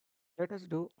Let us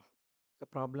do the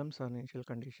problems on initial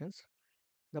conditions.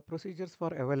 The procedures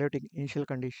for evaluating initial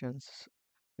conditions.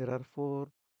 There are four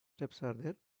steps are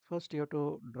there. First, you have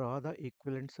to draw the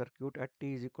equivalent circuit at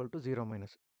t is equal to 0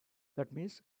 minus. That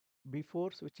means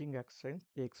before switching action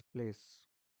takes place.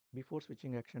 Before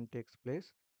switching action takes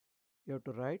place, you have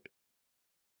to write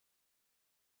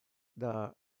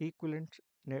the equivalent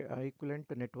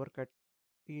network at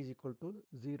t is equal to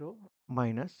 0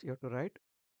 minus. You have to write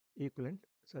equivalent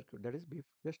circuit, that is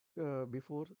just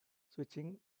before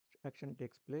switching action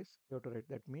takes place. You have to write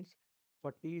that means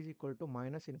for t is equal to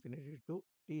minus infinity to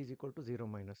t is equal to 0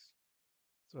 minus.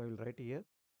 So I will write here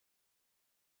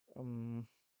um,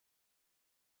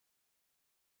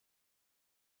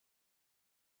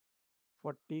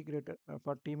 for t greater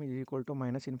for t is equal to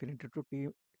minus infinity to t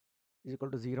is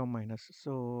equal to 0 minus.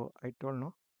 So I told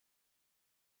no,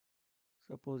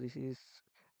 suppose this is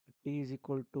t is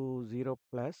equal to 0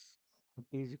 plus,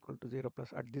 t is equal to 0 plus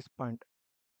at this point,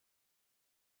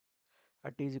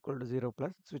 at t is equal to 0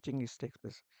 plus switching is takes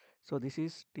place. So this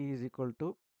is t is equal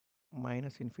to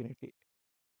minus infinity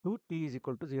to t is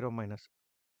equal to 0 minus.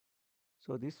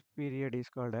 So this period is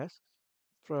called as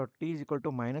for t is equal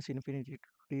to minus infinity to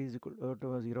t is equal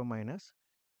to 0 minus,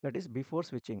 that is before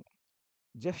switching.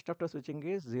 Just after switching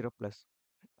is 0 plus,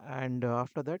 and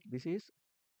after that this is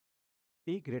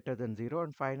t greater than 0,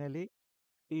 and finally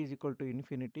t is equal to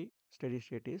infinity, steady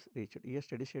state is reached. Here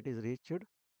steady state is reached.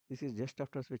 This is just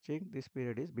after switching, this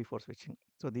period is before switching.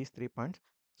 So these 3 points.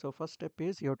 So first step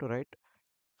is you have to write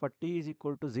for t is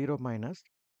equal to 0 minus,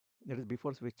 that is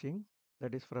before switching,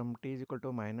 that is from t is equal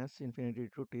to minus infinity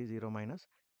to t 0 minus.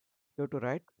 You have to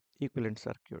write equivalent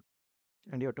circuit,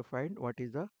 and you have to find what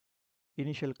is the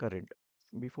initial current.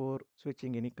 Before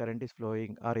switching, any current is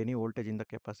flowing or any voltage in the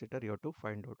capacitor, you have to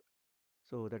find out.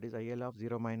 So that is IL of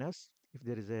 0 minus if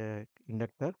there is a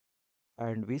inductor,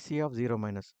 and VC of 0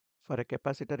 minus. For a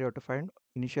capacitor, you have to find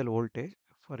initial voltage.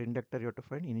 For inductor, you have to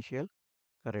find initial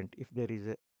current. If there is a,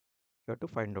 you have to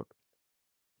find out.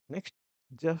 Next,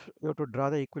 just you have to draw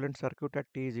the equivalent circuit at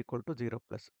t is equal to 0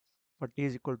 plus. For t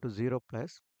is equal to 0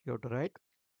 plus, you have to write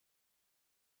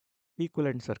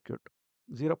equivalent circuit.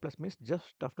 0 plus means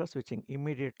just after switching,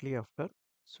 immediately after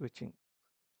switching.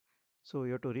 So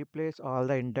you have to replace all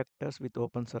the inductors with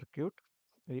open circuit.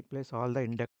 Replace all the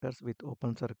inductors with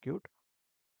open circuit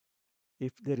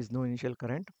if there is no initial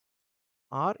current,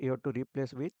 or you have to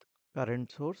replace with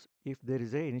current source if there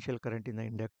is a initial current in the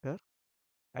inductor,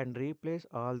 and replace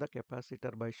all the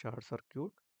capacitor by short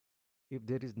circuit if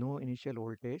there is no initial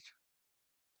voltage,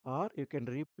 or you can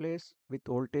replace with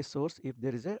voltage source if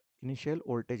there is a initial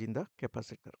voltage in the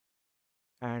capacitor.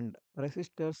 And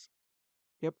resistors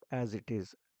kept as it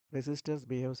is. Resistors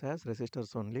behaves as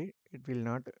resistors only. It will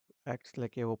not act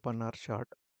like a open or short.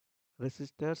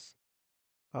 Resistors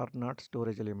are not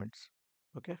storage elements.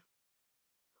 Okay.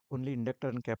 Only inductor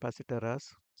and capacitor as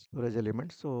storage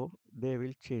elements, so they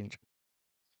will change.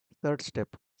 Third step.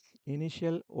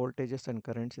 Initial voltages and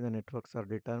currents in the networks are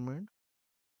determined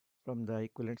from the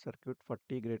equivalent circuit for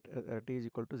t is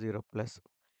equal to 0 plus,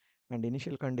 and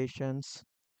initial conditions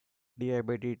di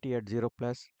by dt at 0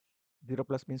 plus. 0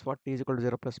 plus means what? T is equal to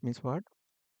 0 plus means what?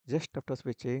 Just after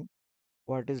switching,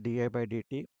 what is di by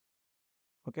dt?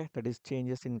 Okay, that is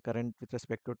changes in current with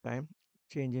respect to time,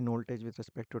 change in voltage with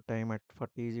respect to time at for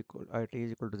t is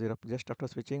equal to 0. Just after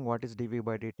switching, what is dv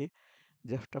by dt?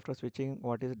 Just after switching,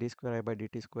 what is d square I by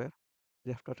dt square?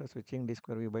 Just after switching, d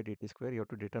square v by dt square, you have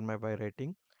to determine by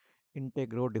writing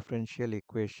integral differential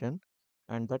equation,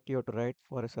 and that you have to write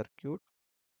for a circuit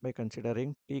by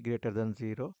considering t greater than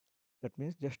 0. That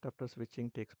means just after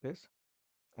switching takes place.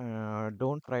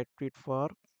 Don't write it for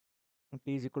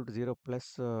t is equal to 0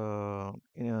 plus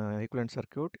in equivalent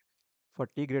circuit. For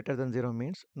t greater than 0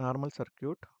 means normal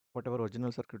circuit, whatever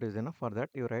original circuit is enough. For that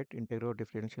you write integral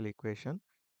differential equation,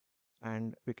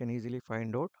 and we can easily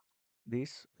find out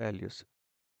these values,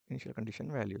 initial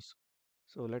condition values.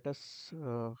 So let us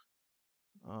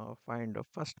find a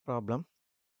first problem.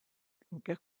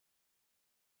 Okay.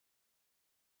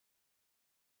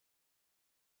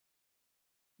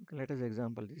 Okay, let us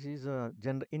example. This is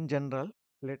in general.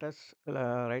 Let us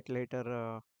write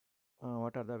later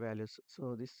what are the values.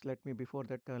 So this, let me before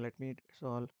that let me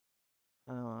solve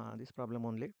this problem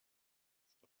only.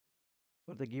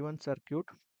 For the given circuit,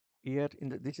 here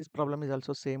in this is problem is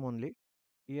also same only.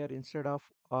 Here instead of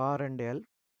R and L,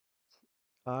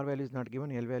 R value is not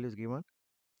given, L value is given.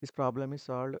 This problem is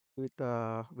solved with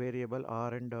variable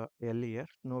R and L here.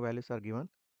 No values are given.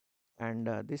 And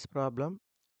this problem,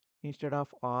 instead of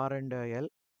R and L,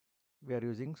 we are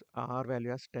using R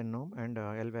value as 10 ohm and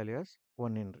L value as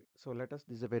 1 Henry. So let us,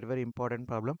 this is a very, very important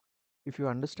problem. If you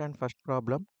understand first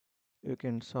problem, you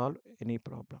can solve any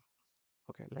problem.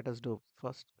 Okay, let us do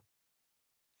first.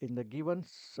 In the given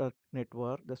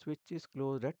network, the switch is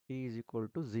closed at t is equal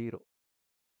to 0.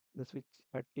 The switch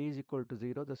at t is equal to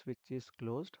 0, the switch is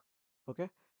closed. Okay,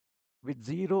 with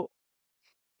 0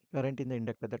 current in the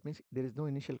inductor. That means there is no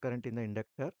initial current in the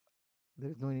inductor.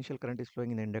 There is no initial current is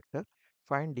flowing in the inductor.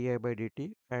 Find di by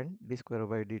dt and d square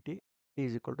by dt. T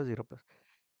is equal to 0 plus.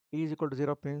 T is equal to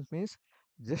 0 means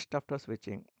just after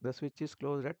switching. The switch is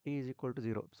closed at t is equal to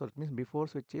 0. So it means before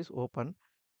switch is open.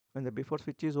 When the before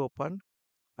switch is open,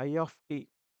 I of t,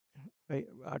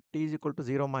 at t is equal to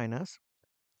 0 minus,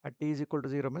 at t is equal to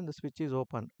 0 means the switch is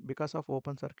open. Because of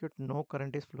open circuit, no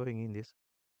current is flowing in this.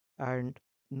 And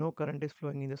no current is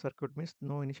flowing in the circuit means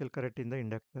no initial current in the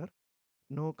inductor.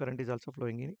 No current is also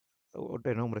flowing in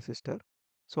 10 ohm resistor.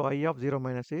 So I of 0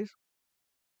 minus is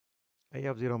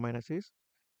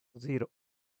 0.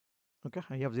 Okay,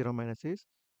 I of 0 minus is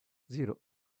 0.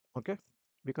 Okay,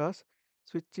 because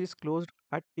switch is closed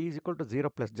at t is equal to 0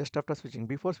 plus just after switching.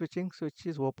 Before switching, switch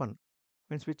is open.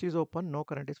 When switch is open, no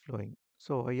current is flowing.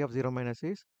 So I of 0 minus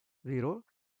is 0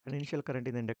 and initial current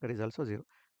in the inductor is also 0.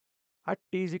 At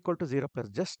t is equal to 0 plus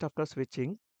just after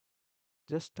switching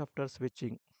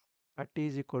at t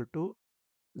is equal to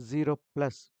 0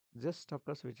 plus just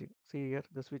after switching. See here,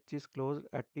 the switch is closed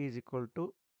at t is equal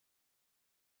to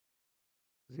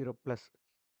 0 plus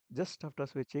just after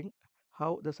switching.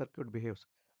 How the circuit behaves?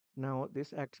 Now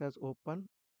this acts as open,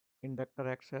 inductor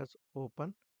acts as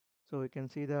open. So we can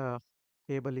see the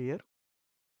table here.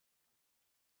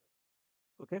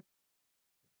 Okay,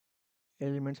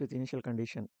 elements with initial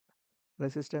condition.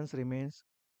 Resistance remains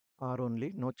R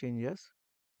only, no changes.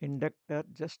 Inductor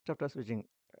just after switching.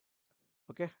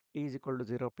 Okay, t is equal to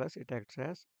 0 plus, it acts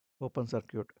as open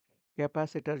circuit.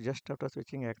 Capacitor just after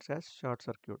switching acts as short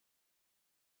circuit.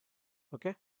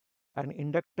 Okay, an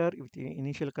inductor with the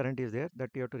initial current is there, that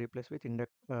you have to replace with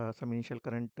some initial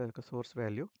current source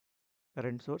value,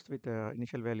 current source with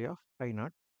initial value of I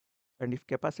naught. And if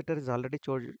capacitor is already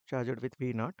charged with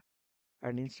V naught,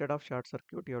 and instead of short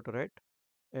circuit you have to write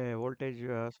a voltage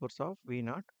source of V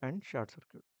naught and short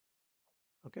circuit.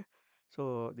 Okay,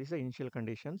 so these are initial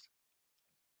conditions.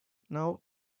 Now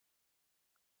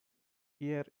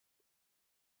here,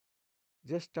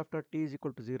 just after t is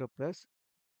equal to 0 plus,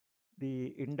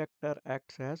 the inductor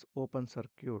acts as open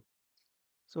circuit.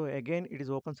 So again it is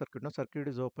open circuit. Now circuit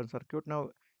is open circuit. Now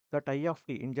that I of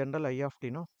t, in general I of t,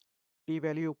 no, t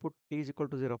value you put t is equal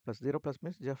to 0 plus. 0 plus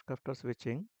means just after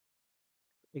switching,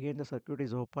 again the circuit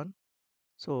is open.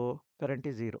 So current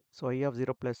is 0. So I of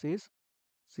 0 plus is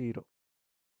 0.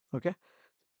 Okay.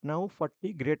 Now for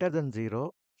t greater than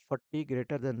 0, for t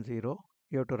greater than 0,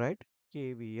 you have to write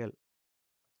KVL.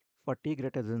 For t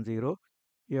greater than 0,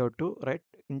 you have to write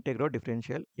integral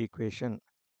differential equation.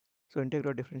 So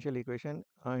integral differential equation,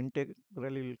 integral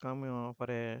will come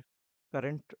for a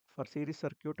current. For series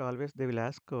circuit, always they will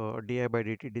ask di by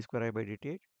dt, d square I by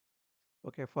dt.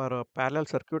 Okay, for a parallel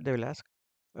circuit, they will ask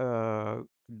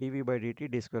dv by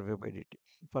dt, d square v by dt.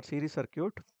 For series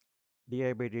circuit,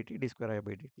 di by dt, d square I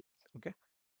by dt. Okay,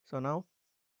 so now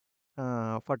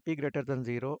for t greater than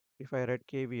 0, if I write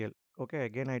KVL, okay,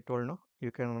 again I told no,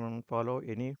 you can follow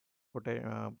any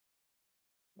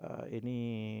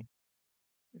any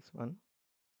this one.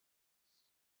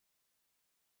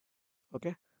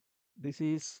 Okay, this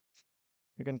is,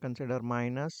 you can consider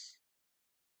minus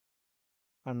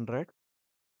 100.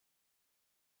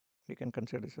 We can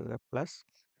consider this as a plus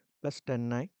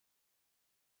 10i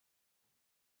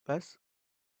plus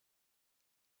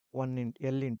 1 in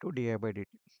L into di by dt.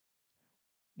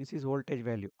 This is voltage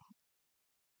value.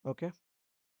 Okay,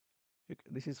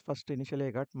 this is first initially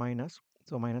I got minus,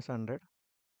 so minus 100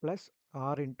 plus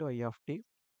R into I of t.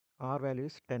 R value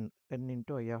is 10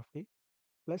 into I of t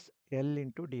plus L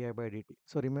into di by dt.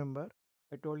 So remember,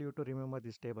 I told you to remember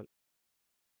this table.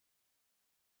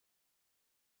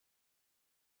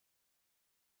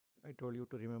 I told you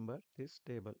to remember this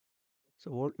table.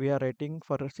 So what we are writing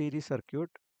for a series circuit,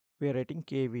 we are writing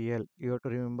KVL. You have to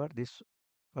remember this.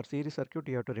 For series circuit,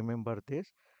 you have to remember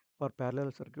this. For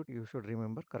parallel circuit, you should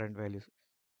remember current values.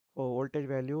 For voltage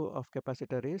value of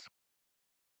capacitor is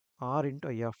R into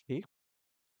I of t.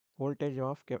 Voltage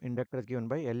of inductor is given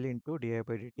by L into di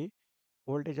by dt.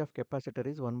 Voltage of capacitor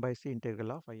is 1 by C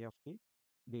integral of I of t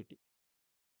dt.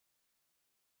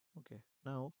 Okay,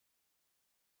 now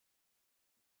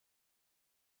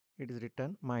it is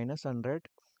written minus 100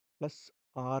 plus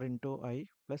R into I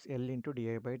plus L into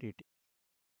di by dt.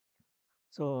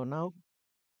 So now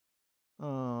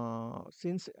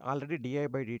since already di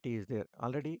by dt is there,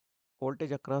 already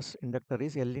voltage across inductor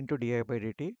is L into di by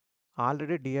dt.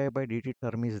 Already di by dt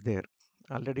term is there.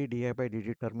 Already di by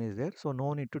dt term is there. So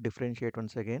no need to differentiate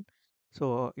once again.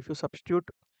 So if you substitute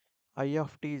I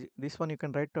of t, this one you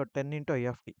can write 10 into I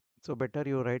of t. So better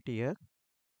you write here,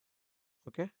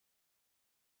 okay,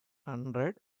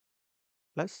 100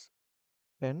 plus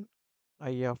 10 I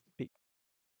of t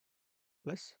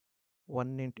plus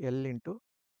 1 into L into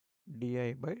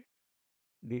di by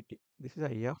dt. This is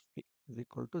I of t is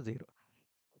equal to 0.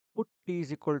 Put t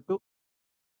is equal to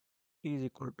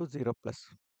 0 plus.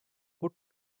 Put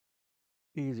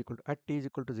t is equal to, at t is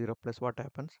equal to 0 plus, what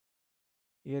happens?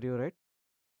 Here you write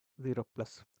 0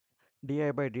 plus.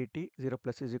 Di by dt 0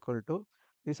 plus is equal to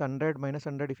this 100 minus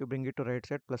 100, if you bring it to right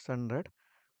side, plus 100,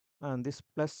 and this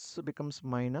plus becomes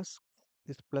minus,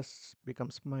 this plus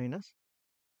becomes minus,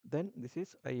 then this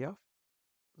is I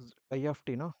of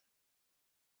t, no,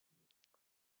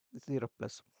 this 0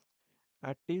 plus.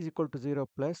 At t is equal to 0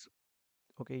 plus,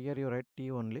 okay, here you write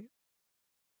t only,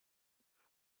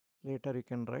 later you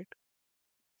can write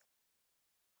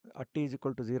at t is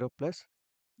equal to 0 plus,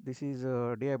 this is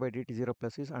di by dt 0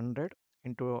 plus is 100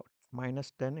 into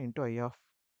minus 10 into I of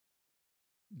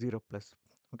 0 plus.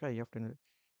 Okay, I of 10.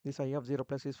 This I of 0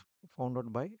 plus is found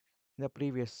out by the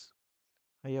previous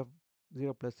I of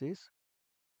 0 plus is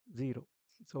 0.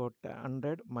 So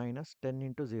 100 minus 10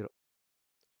 into 0.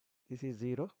 This is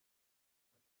 0.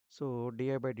 So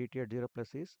di by dt at 0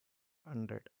 plus is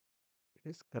 100. It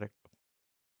is correct.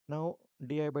 Now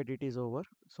di by dt is over.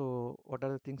 So what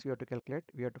are the things we have to calculate?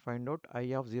 We have to find out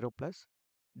I of 0 plus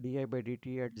di by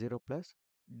dt at 0 plus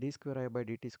d square I by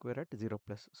dt square at 0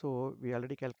 plus. So we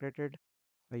already calculated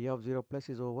I of 0 plus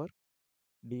is over,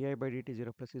 di by dt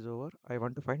 0 plus is over. I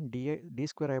want to find d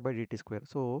square I by dt square.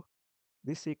 So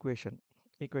this equation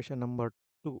number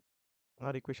 2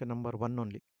 or equation number 1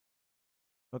 only.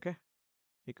 Okay,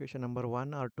 equation number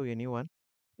 1 or 2, anyone,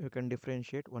 you can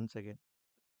differentiate once again.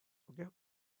 Okay,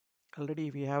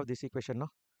 already we have this equation now.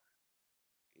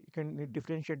 You can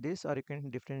differentiate this or you can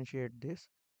differentiate this.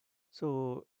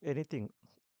 So anything.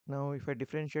 Now if I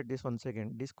differentiate this once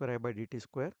again, d square I by dt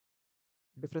square,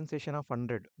 differentiation of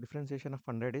 100. Differentiation of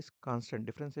 100 is constant.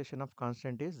 Differentiation of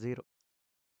constant is 0.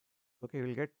 Okay,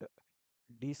 we'll get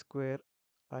d square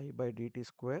I by dt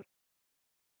square.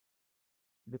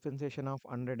 Differentiation of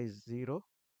 100 is 0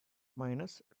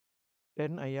 minus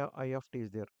 10 I of t is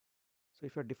there. So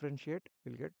if I differentiate,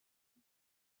 we'll get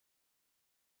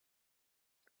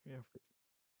I of t.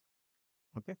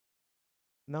 Okay.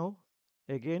 Now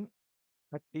again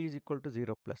at t is equal to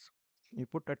 0 plus. You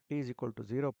put at t is equal to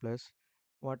 0 plus,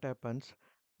 what happens?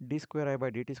 D square I by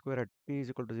dt square at t is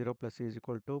equal to 0 plus is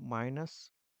equal to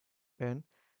minus 10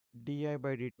 di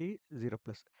by dt 0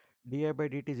 plus. Di by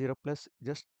dt 0 plus,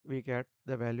 just we get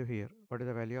the value here. What is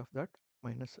the value of that?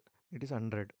 Minus, it is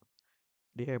 100.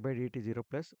 Di by dt 0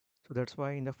 plus. So that's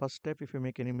why in the first step, if you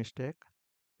make any mistake,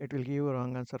 it will give you a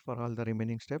wrong answer for all the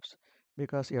remaining steps,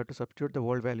 because you have to substitute the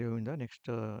old value in the next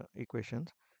equations.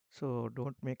 So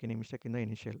don't make any mistake in the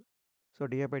initial. So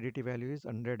di by dt value is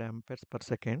 100 amperes per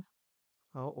second.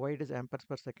 Why it is amperes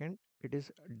per second? It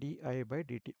is di by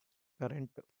dt, current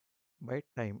by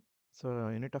time. So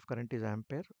unit of current is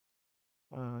ampere,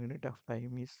 unit of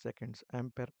time is seconds,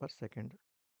 ampere per second.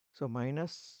 So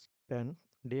minus 10,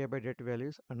 di by dt value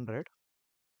is 100.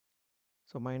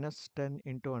 So minus 10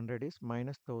 into 100 is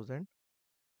minus 1000,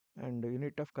 and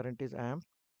unit of current is amp,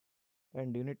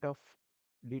 and unit of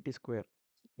dt square,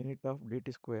 unit of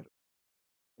dt square,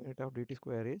 unit of dt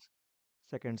square is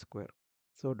second square.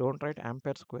 So don't write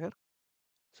ampere square.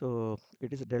 So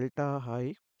it is delta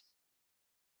I,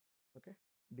 okay,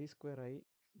 d square I,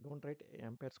 don't write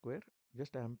ampere square,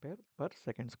 just ampere per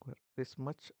second square. This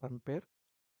much ampere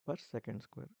per second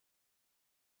square.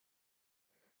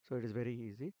 So it is very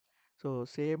easy. So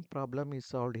same problem is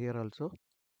solved here also,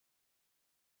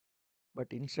 but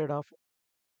instead of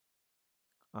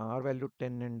r value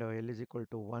 10 and L is equal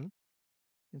to 1,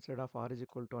 instead of r is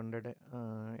equal to 100,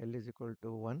 L is equal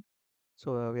to 1.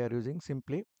 So we are using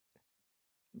simply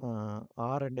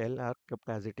R and L are kept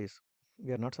as it is.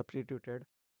 We are not substituted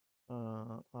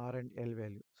R and L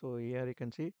value. So here you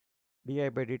can see di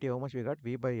by dt, how much we got?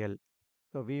 V by L.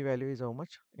 So V value is how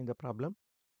much in the problem?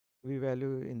 V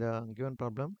value in the given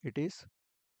problem, it is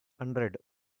 100.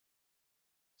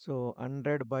 So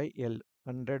 100 by L,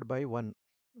 100 by 1.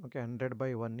 Okay, 100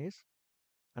 by 1 is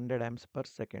 100 amps per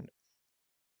second.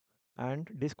 And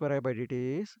d square I by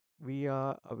dt is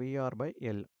VR by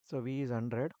L. So V is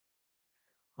 100,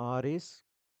 R is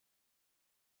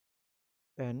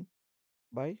 10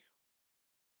 by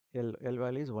L. L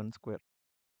value is 1 square.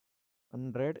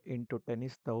 100 into 10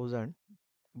 is 1000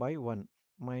 by 1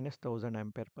 minus 1000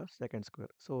 ampere per second square.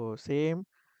 So same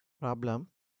problem.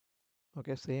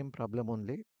 Okay, same problem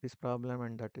only. This problem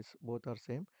and that is both are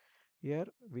same. Here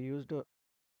we used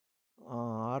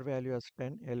R value as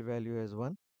 10, L value as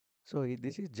 1. So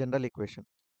this is general equation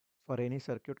for any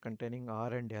circuit containing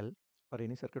R and L. For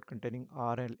any circuit containing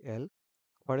R and L,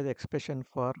 what is the expression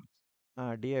for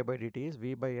di by dt is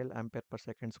V by L ampere per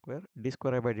second square. D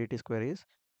square I by dt square is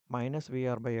minus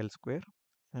VR by L square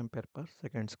ampere per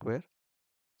second square.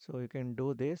 So you can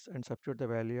do this and substitute the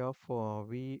value of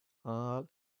V, R,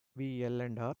 V, L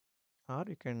and R. Or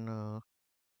you can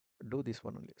do this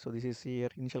one only. So this is here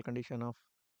initial condition of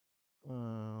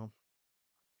uh,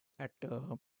 at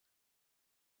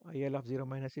IL of 0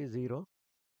 minus is 0.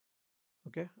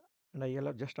 Okay, and IL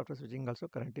of just after switching also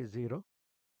current is 0.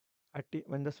 At t,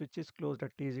 when the switch is closed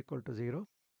at t is equal to 0,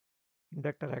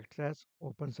 inductor acts as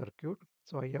open circuit.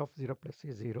 So I of 0 plus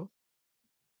is 0.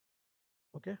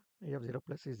 Okay, I of 0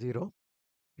 plus is 0.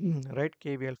 Write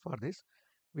KVL for this.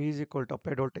 V is equal to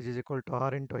applied voltage is equal to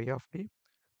R into I of t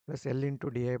plus L into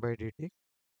di by dt.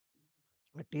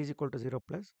 At t is equal to 0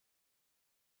 plus.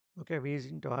 Okay, V is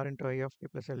into R into I of t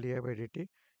plus L di by dt.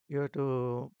 You have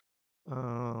to,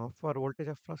 for voltage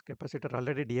of first capacitor,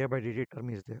 already di by dt term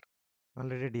is there.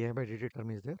 Already di by dt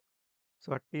term is there.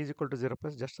 So at t is equal to 0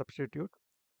 plus, just substitute.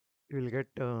 You will get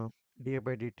di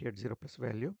by dt at 0 plus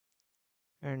value.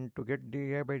 And to get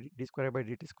di by d square by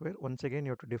dt square, once again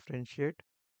you have to differentiate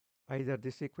either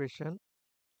this equation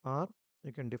or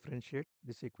you can differentiate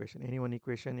this equation. Any one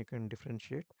equation you can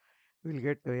differentiate. You will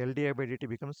get LdI by dt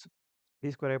becomes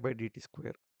d square I by dt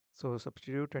square. So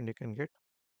substitute and you can get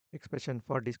expression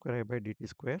for d square I by dt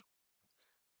square.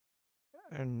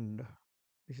 And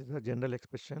this is the general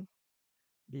expression.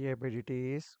 Di by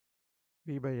dt is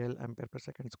V by L ampere per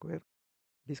second square.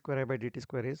 D square I by dt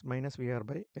square is minus VR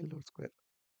by L whole square.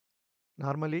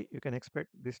 Normally, you can expect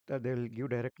this that they will give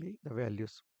directly the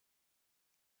values.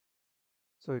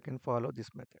 So you can follow this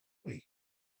method.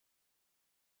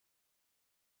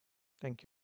 Thank you.